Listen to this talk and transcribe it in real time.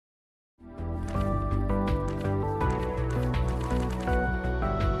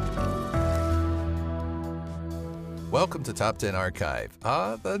Welcome to Top 10 Archive.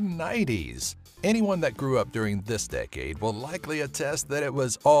 The 90s. Anyone that grew up during this decade will likely attest that it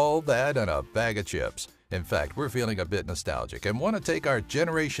was all that and a bag of chips. In fact, we're feeling a bit nostalgic and want to take our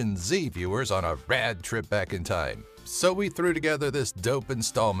Generation Z viewers on a rad trip back in time. So we threw together this dope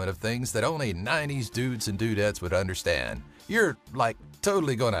installment of things that only 90s dudes and dudettes would understand. You're,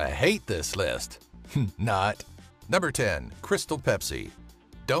 totally gonna hate this list. Not. Number 10. Crystal Pepsi.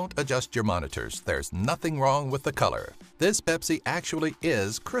 Don't adjust your monitors. There's nothing wrong with the color. This Pepsi actually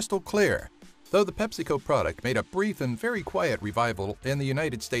is crystal clear. Though the PepsiCo product made a brief and very quiet revival in the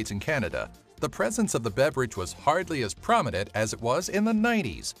United States and Canada, the presence of the beverage was hardly as prominent as it was in the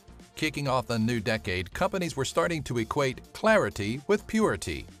 90s. Kicking off the new decade, companies were starting to equate clarity with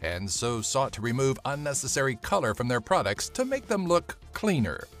purity, and so sought to remove unnecessary color from their products to make them look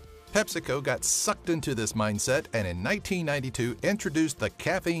cleaner. PepsiCo got sucked into this mindset and in 1992 introduced the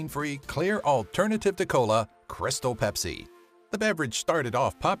caffeine-free, clear alternative to cola, Crystal Pepsi. The beverage started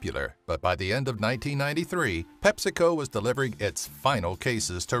off popular, but by the end of 1993, PepsiCo was delivering its final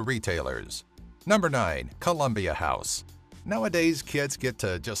cases to retailers. Number 9. Columbia House. Nowadays, kids get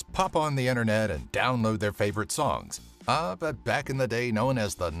to just pop on the internet and download their favorite songs. But back in the day known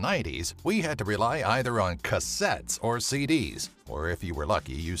as the 90s, we had to rely either on cassettes or CDs, or if you were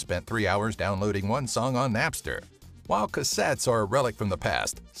lucky, you spent 3 hours downloading one song on Napster. While cassettes are a relic from the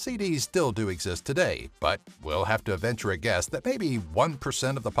past, CDs still do exist today, but we'll have to venture a guess that maybe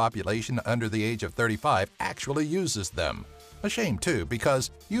 1% of the population under the age of 35 actually uses them. A shame too,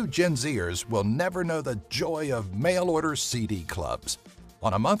 because you Gen Zers will never know the joy of mail-order CD clubs.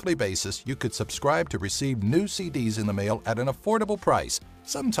 On a monthly basis, you could subscribe to receive new CDs in the mail at an affordable price,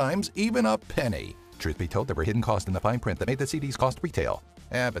 sometimes even a penny. Truth be told, there were hidden costs in the fine print that made the CDs cost retail.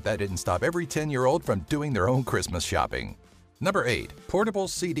 But that didn't stop every 10-year-old from doing their own Christmas shopping. Number 8. Portable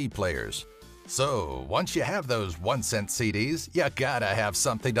CD players. So, once you have those 1-cent CDs, you gotta have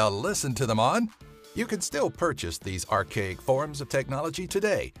something to listen to them on. You can still purchase these archaic forms of technology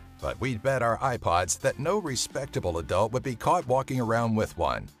today, but we'd bet our iPods that no respectable adult would be caught walking around with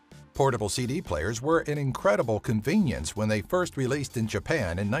one. Portable CD players were an incredible convenience when they first released in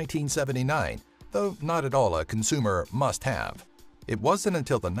Japan in 1979, though not at all a consumer must-have. It wasn't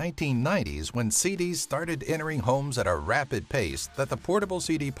until the 1990s when CDs started entering homes at a rapid pace that the portable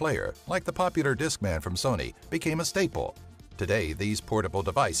CD player, like the popular Discman from Sony, became a staple. Today, these portable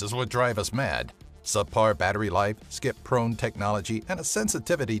devices would drive us mad. Subpar battery life, skip-prone technology, and a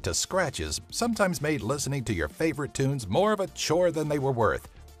sensitivity to scratches sometimes made listening to your favorite tunes more of a chore than they were worth,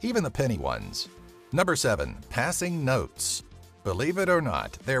 even the penny ones. Number 7. Passing notes. Believe it or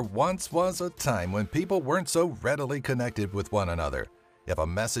not, there once was a time when people weren't so readily connected with one another. If a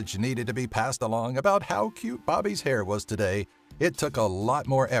message needed to be passed along about how cute Bobby's hair was today, it took a lot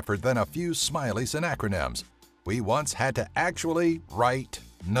more effort than a few smileys and acronyms. We once had to actually write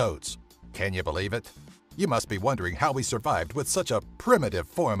notes. Can you believe it? You must be wondering how we survived with such a primitive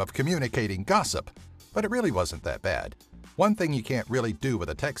form of communicating gossip. But it really wasn't that bad. One thing you can't really do with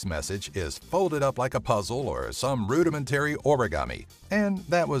a text message is fold it up like a puzzle or some rudimentary origami, and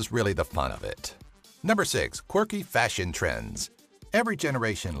that was really the fun of it. Number 6. Quirky fashion trends. Every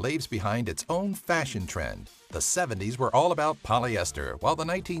generation leaves behind its own fashion trend. The 70s were all about polyester, while the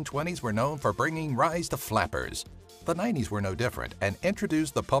 1920s were known for bringing rise to flappers. The 90s were no different and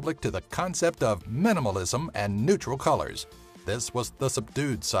introduced the public to the concept of minimalism and neutral colors. This was the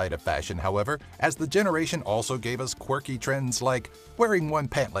subdued side of fashion, however, as the generation also gave us quirky trends like wearing one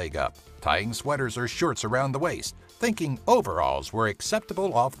pant leg up, tying sweaters or shorts around the waist, thinking overalls were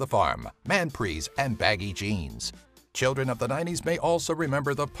acceptable off the farm, manprees, and baggy jeans. Children of the 90s may also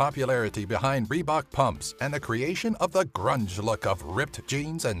remember the popularity behind Reebok pumps and the creation of the grunge look of ripped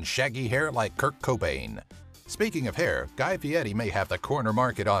jeans and shaggy hair like Kurt Cobain. Speaking of hair, Guy Fieri may have the corner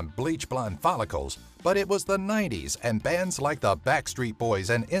market on bleach blonde follicles, but it was the 90s and bands like the Backstreet Boys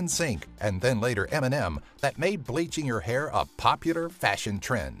and NSYNC, and then later Eminem, that made bleaching your hair a popular fashion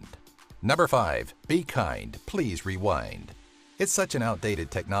trend. Number 5. Be kind, please rewind. It's such an outdated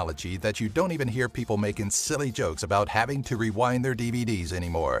technology that you don't even hear people making silly jokes about having to rewind their DVDs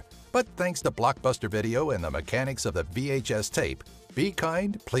anymore. But thanks to Blockbuster Video and the mechanics of the VHS tape, Be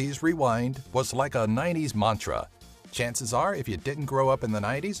kind, please rewind was like a 90s mantra. Chances are, if you didn't grow up in the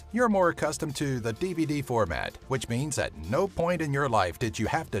 90s, you're more accustomed to the DVD format, which means at no point in your life did you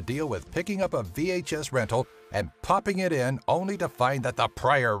have to deal with picking up a VHS rental and popping it in only to find that the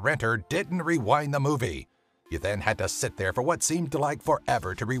prior renter didn't rewind the movie. You then had to sit there for what seemed like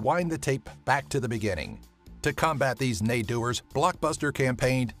forever to rewind the tape back to the beginning. To combat these nay-doers, Blockbuster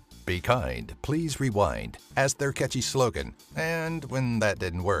campaigned, be kind, please rewind, as their catchy slogan. And when that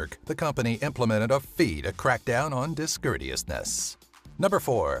didn't work, the company implemented a fee to crack down on discourteousness. Number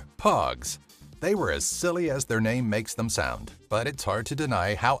 4. Pogs. They were as silly as their name makes them sound, but it's hard to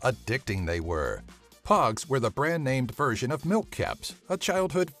deny how addicting they were. Pogs were the brand-named version of Milk Caps, a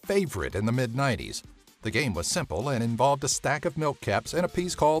childhood favorite in the mid-90s. The game was simple and involved a stack of milk caps and a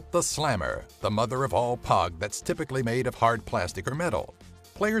piece called the Slammer, the mother of all Pog that's typically made of hard plastic or metal.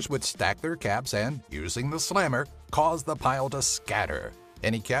 Players would stack their caps and, using the Slammer, cause the pile to scatter.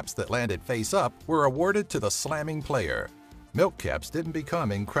 Any caps that landed face up were awarded to the slamming player. Milk caps didn't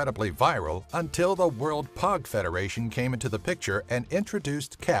become incredibly viral until the World Pog Federation came into the picture and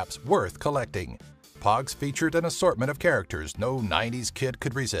introduced caps worth collecting. Pogs featured an assortment of characters no 90s kid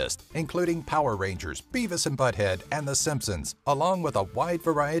could resist, including Power Rangers, Beavis and Butthead, and The Simpsons, along with a wide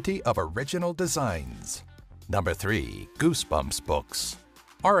variety of original designs. Number 3. Goosebumps books.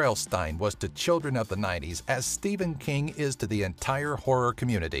 R.L. Stine was to children of the 90s as Stephen King is to the entire horror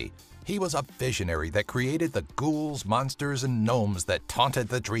community. He was a visionary that created the ghouls, monsters, and gnomes that taunted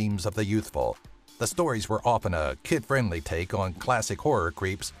the dreams of the youthful. The stories were often a kid-friendly take on classic horror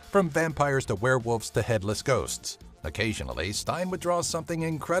creeps, from vampires to werewolves to headless ghosts. Occasionally, Stine would draw something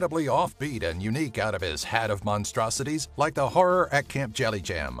incredibly offbeat and unique out of his hat of monstrosities, like the horror at Camp Jelly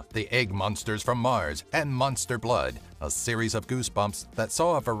Jam, the egg monsters from Mars, and Monster Blood, a series of Goosebumps that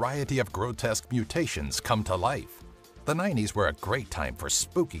saw a variety of grotesque mutations come to life. The 90s were a great time for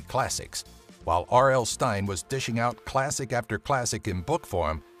spooky classics. While R.L. Stine was dishing out classic after classic in book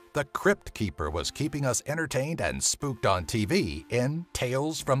form, The Crypt Keeper was keeping us entertained and spooked on TV in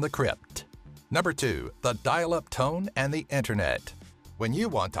Tales from the Crypt. Number 2. The dial-up tone and the internet. When you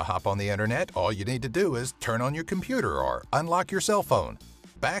want to hop on the internet, all you need to do is turn on your computer or unlock your cell phone.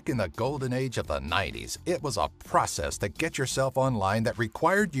 Back in the golden age of the 90s, it was a process to get yourself online that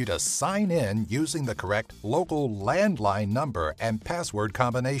required you to sign in using the correct local landline number and password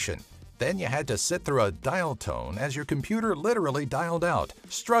combination. Then you had to sit through a dial tone as your computer literally dialed out,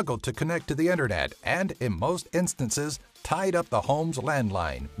 struggled to connect to the internet, and in most instances, tied up the home's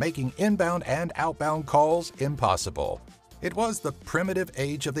landline, making inbound and outbound calls impossible. It was the primitive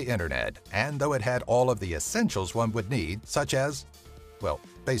age of the internet, and though it had all of the essentials one would need, such as, well,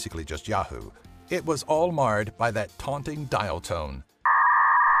 basically just Yahoo, it was all marred by that taunting dial tone.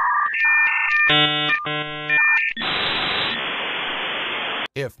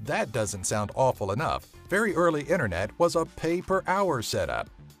 If that doesn't sound awful enough, very early internet was a pay-per-hour setup.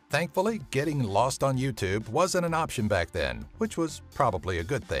 Thankfully, getting lost on YouTube wasn't an option back then, which was probably a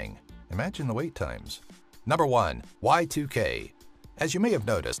good thing. Imagine the wait times. Number 1. Y2K. As you may have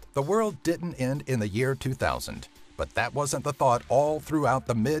noticed, the world didn't end in the year 2000. But that wasn't the thought all throughout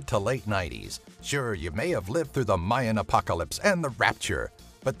the mid to late 90s. Sure, you may have lived through the Mayan apocalypse and the rapture,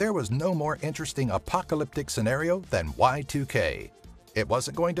 but there was no more interesting apocalyptic scenario than Y2K. It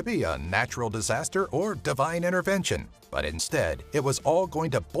wasn't going to be a natural disaster or divine intervention, but instead, it was all going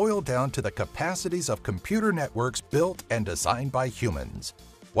to boil down to the capacities of computer networks built and designed by humans.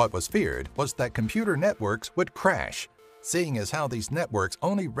 What was feared was that computer networks would crash. Seeing as how these networks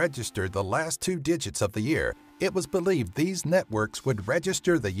only registered the last 2 digits of the year, it was believed these networks would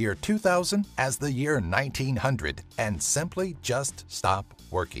register the year 2000 as the year 1900 and simply just stop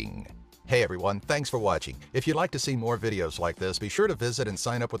working. Hey everyone, thanks for watching. If you'd like to see more videos like this, be sure to visit and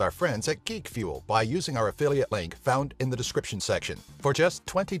sign up with our friends at Geek Fuel by using our affiliate link found in the description section. For just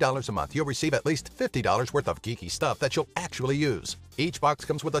 $20 a month, you'll receive at least $50 worth of geeky stuff that you'll actually use. Each box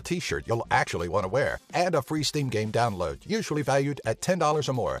comes with a t-shirt you'll actually want to wear and a free Steam game download, usually valued at $10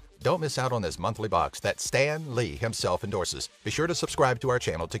 or more. Don't miss out on this monthly box that Stan Lee himself endorses. Be sure to subscribe to our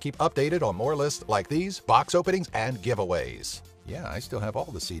channel to keep updated on more lists like these, box openings, and giveaways. Yeah, I still have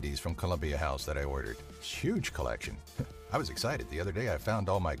all the CDs from Columbia House that I ordered. Huge collection. I was excited. The other day I found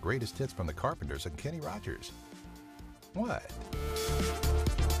all my greatest hits from the Carpenters and Kenny Rogers. What?